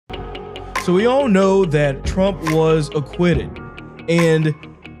So we all know that Trump was acquitted, and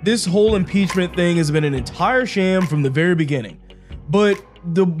this whole impeachment thing has been an entire sham from the very beginning. But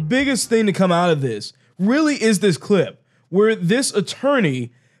the biggest thing to come out of this really is this clip where this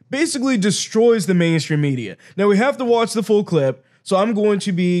attorney basically destroys the mainstream media. Now we have to watch the full clip, so I'm going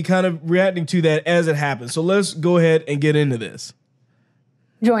to be kind of reacting to that as it happens. So let's go ahead and get into this.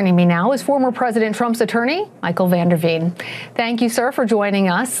 Joining me now is former President Trump's attorney, Michael Veen. Thank you, sir, for joining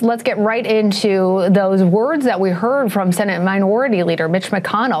us. Let's get right into those words that we heard from Senate Minority Leader Mitch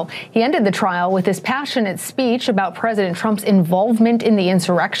McConnell. He ended the trial with this passionate speech about President Trump's involvement in the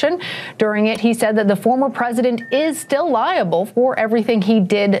insurrection. During it, he said that the former president is still liable for everything he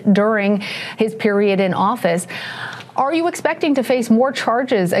did during his period in office. Are you expecting to face more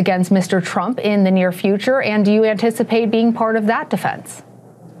charges against Mr. Trump in the near future, and do you anticipate being part of that defense?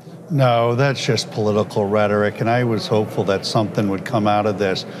 No, that's just political rhetoric, and I was hopeful that something would come out of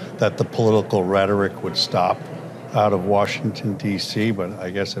this, that the political rhetoric would stop out of Washington, D.C., but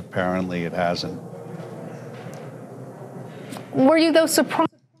I guess apparently it hasn't. Were you, though,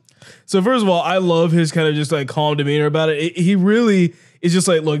 surprised? So first of all, I love his kind of just like calm demeanor about it. He really is just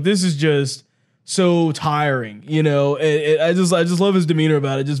like, look, this is just so tiring, you know. I just love his demeanor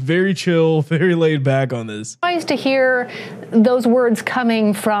about it. Just very chill, very laid back on this. Nice to hear those words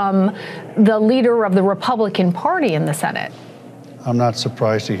coming from the leader of the Republican Party in the Senate. I'm not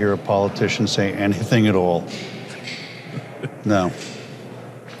surprised to hear a politician say anything at all. No.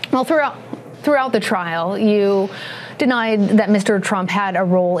 Well, throughout the trial, you denied that Mr. Trump had a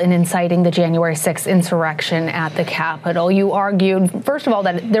role in inciting the January 6th insurrection at the Capitol. You argued, first of all,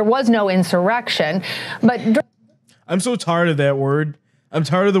 that there was no insurrection, but I'm so tired of that word. I'm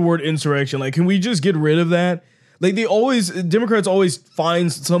tired of the word insurrection. Like, can we just get rid of that? Like, Democrats always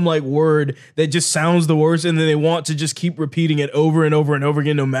find some like word that just sounds the worst, and then they want to just keep repeating it over and over and over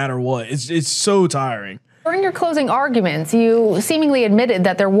again, no matter what. It's so tiring. During your closing arguments, you seemingly admitted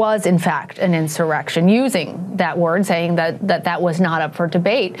that there was, in fact, an insurrection, using that word, saying that was not up for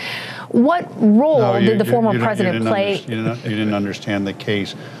debate. What role did the former president play? You didn't understand the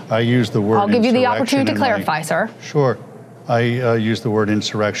case. I used the word I'll give you the opportunity to clarify, sir. Sure. I used the word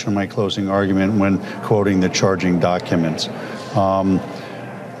insurrection in my closing argument when quoting the charging documents.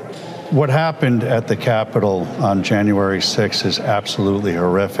 What happened at the Capitol on January 6th is absolutely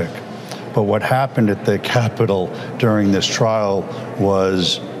horrific. But what happened at the Capitol during this trial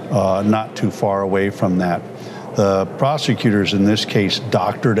was not too far away from that. The prosecutors in this case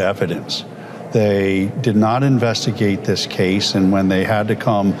doctored evidence. They did not investigate this case, and when they had to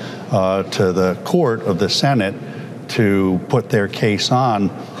come to the court of the Senate to put their case on,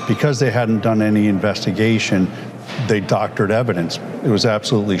 because they hadn't done any investigation, they doctored evidence. It was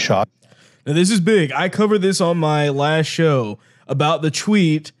absolutely shocking. Now, this is big. I covered this on my last show about the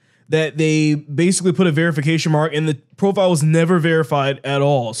tweet that they basically put a verification mark, and the profile was never verified at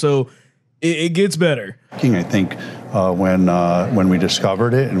all. So it gets better. I think when we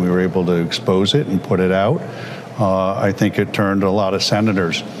discovered it and we were able to expose it and put it out, I think it turned a lot of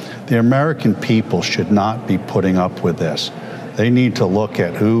senators. The American people should not be putting up with this. They need to look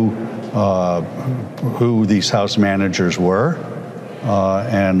at who these House managers were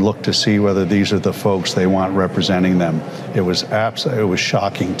and look to see whether these are the folks they want representing them. It was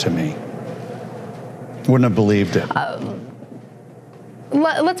shocking to me. Wouldn't have believed it.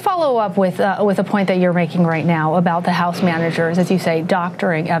 Let's follow up with a point that you're making right now about the House managers, as you say,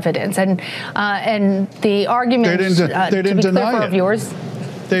 doctoring evidence, and the argument. They didn't deny it. For our viewers,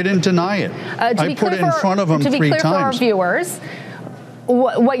 they didn't deny it. I put it in front of them 3 times. To be clear for our viewers,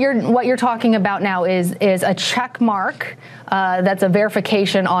 what you're talking about now is a check mark. That's a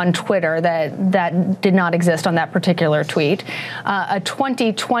verification on Twitter that did not exist on that particular tweet. A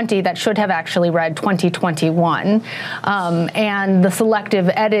 2020 that should have actually read 2021, and the selective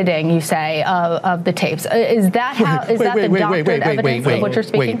editing, you say, of the tapes. Is that the doctored evidence of what you're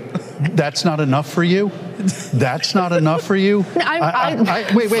speaking? Wait. That's not enough for you? That's not enough for you? Wait.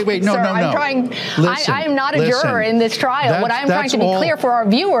 No, sir, no. I am not a juror in this trial. What I'm trying to be clear for our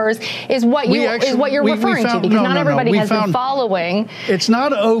viewers is what you're referring to, because not everybody has been following. It's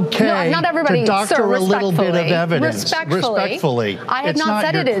not okay not everybody, to doctor sir, a little bit of evidence. Respectfully. I have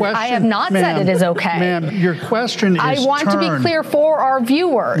not said it is okay. Ma'am, your question is I want to be clear for our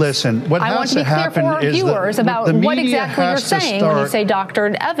viewers. Listen, what has to happen is the media viewers about what exactly you're saying when you say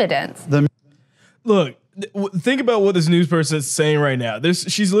doctored evidence. Look, think about what this news person is saying right now.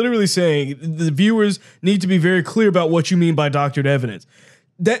 She's literally saying the viewers need to be very clear about what you mean by doctored evidence.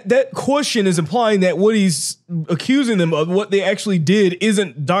 that question is implying that what he's accusing them of, what they actually did,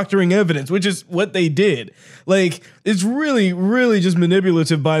 isn't doctoring evidence, which is what they did. Like, it's really, really just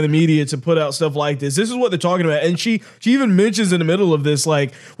manipulative by the media to put out stuff like this. This is what they're talking about. And she even mentions in the middle of this,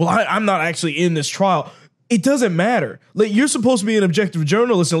 like, well, I'm not actually in this trial. It doesn't matter. Like, you're supposed to be an objective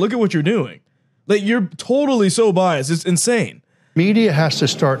journalist, and look at what you're doing. Like, you're totally so biased. It's insane. Media has to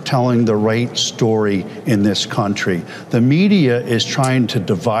start telling the right story in this country. The media is trying to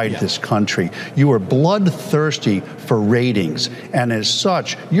divide this country. You are bloodthirsty for ratings, and as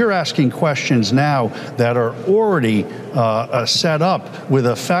such, you're asking questions now that are already set up with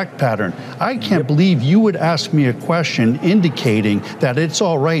a fact pattern. I can't believe you would ask me a question indicating that it's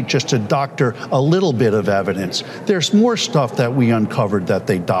all right just to doctor a little bit of evidence. There's more stuff that we uncovered that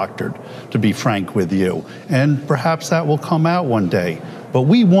they doctored, to be frank with you, and perhaps that will come out one day. But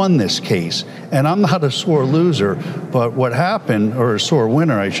we won this case, and I'm not a sore loser, but what happened, or a sore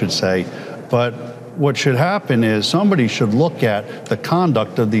winner, I should say, but what should happen is somebody should look at the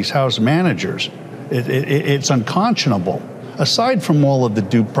conduct of these House managers. It's unconscionable, aside from all of the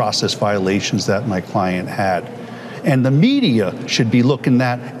due process violations that my client had. And the media should be looking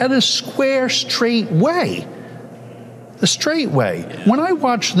at a square, straight way. The straight way. When I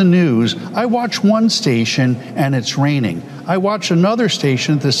watch the news, I watch one station and it's raining. I watch another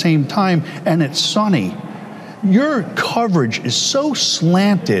station at the same time and it's sunny. Your coverage is so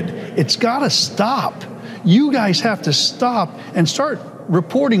slanted, it's got to stop. You guys have to stop and start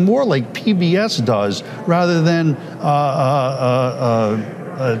reporting more like PBS does rather than a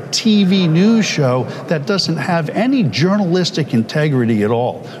TV news show that doesn't have any journalistic integrity at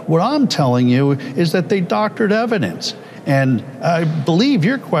all. What I'm telling you is that they doctored evidence. And I believe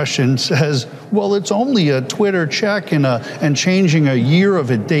your question says, well, it's only a Twitter check and changing a year of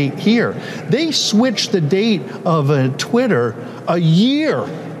a date here. They switched the date of a Twitter a year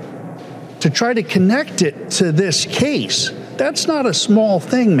to try to connect it to this case. That's not a small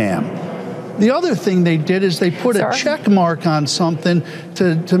thing, ma'am. The other thing they did is they put a check mark on something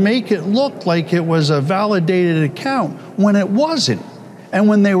to make it look like it was a validated account when it wasn't. And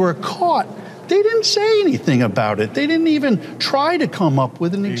when they were caught, they didn't say anything about it. They didn't even try to come up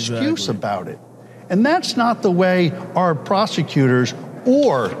with an excuse about it. And that's not the way our prosecutors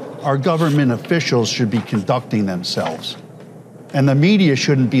or our government officials should be conducting themselves. And the media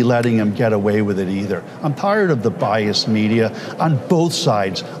shouldn't be letting them get away with it either. I'm tired of the biased media on both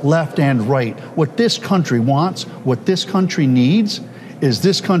sides, left and right. What this country wants, what this country needs, is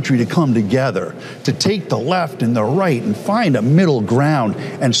this country to come together, to take the left and the right and find a middle ground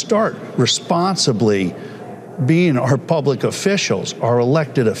and start responsibly being our public officials, our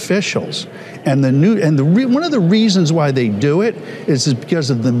elected officials. And one of the reasons why they do it is because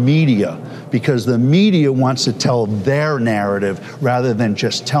of the media, because the media wants to tell their narrative rather than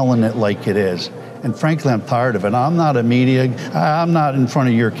just telling it like it is. And frankly, I'm tired of it. I'm not a media. I'm not in front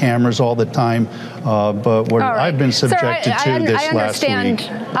of your cameras all the time. But what I've been subjected to this last week.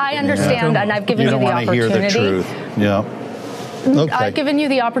 I understand, and I've given you the opportunity. You don't want to hear the truth. Yeah. Okay. I've given you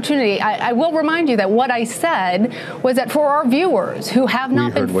the opportunity. I will remind you that what I said was that for our viewers who have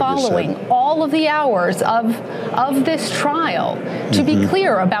not been following all of the hours of this trial, to be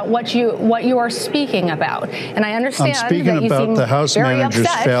clear about what you are speaking about. And I understand I'm speaking that you about seem the House very manager's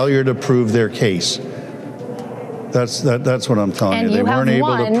upset. failure to prove their case. That's what I'm telling you. They weren't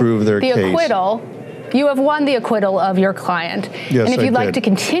able to prove their case. You have won the acquittal of your client. Yes, and if you'd like to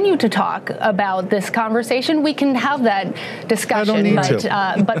continue to talk about this conversation, we can have that discussion. I don't need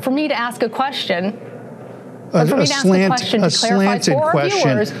to. But for me to ask a question, a slanted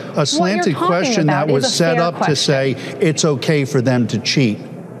question that was set up to say it's okay for them to cheat.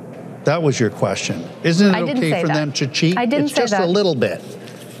 That was your question. Isn't it okay for them to cheat? I didn't say that. It's just a little bit.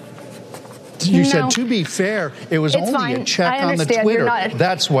 You said, to be fair, it was only a check on the Twitter.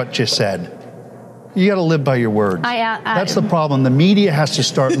 That's what you said. You got to live by your words. That's the problem. The media has to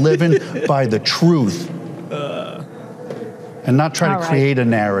start living by the truth and not try to create a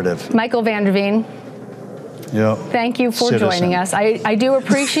narrative. Michael Vander Veen, thank you for joining us. I do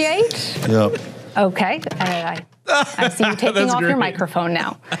appreciate. Okay. I see you taking off your microphone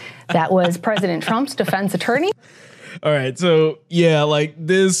now. That was President Trump's defense attorney. All right. So, yeah, like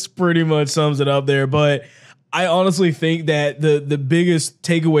this pretty much sums it up there. But I honestly think that the biggest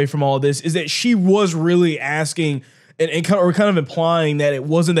takeaway from all of this is that she was really asking and kind of implying that it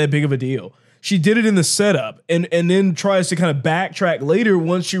wasn't that big of a deal. She did it in the setup and then tries to kind of backtrack later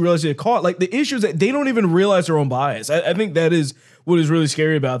once she realized it caught. Like, the issue is that they don't even realize their own bias. I think that is what is really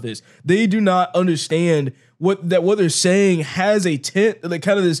scary about this. They do not understand what they're saying has a tint, like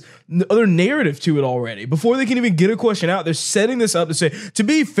kind of this other narrative to it already. Before they can even get a question out, they're setting this up to say, to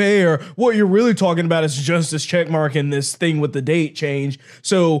be fair, what you're really talking about is just this check mark and this thing with the date change.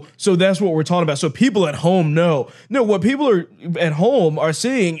 So that's what we're talking about. So people at home know. No, what people are at home are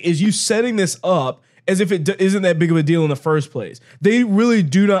seeing is you setting this up as if it isn't that big of a deal in the first place. They really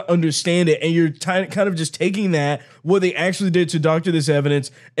do not understand it, and you're kind of just taking that, what they actually did to doctor this evidence,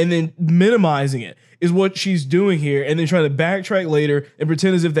 and then minimizing it is what she's doing here, and then trying to backtrack later and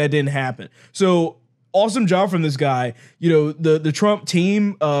pretend as if that didn't happen. So awesome job from this guy. You know, the Trump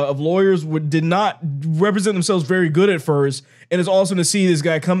team of lawyers did not represent themselves very good at first, and it's awesome to see this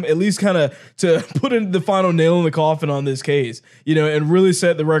guy come at least kind of to put in the final nail in the coffin on this case, you know, and really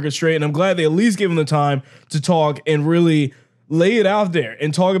set the record straight. And I'm glad they at least gave him the time to talk and really lay it out there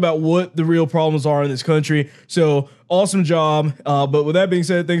and talk about what the real problems are in this country. So awesome job. But with that being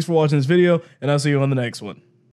said, thanks for watching this video, and I'll see you on the next one.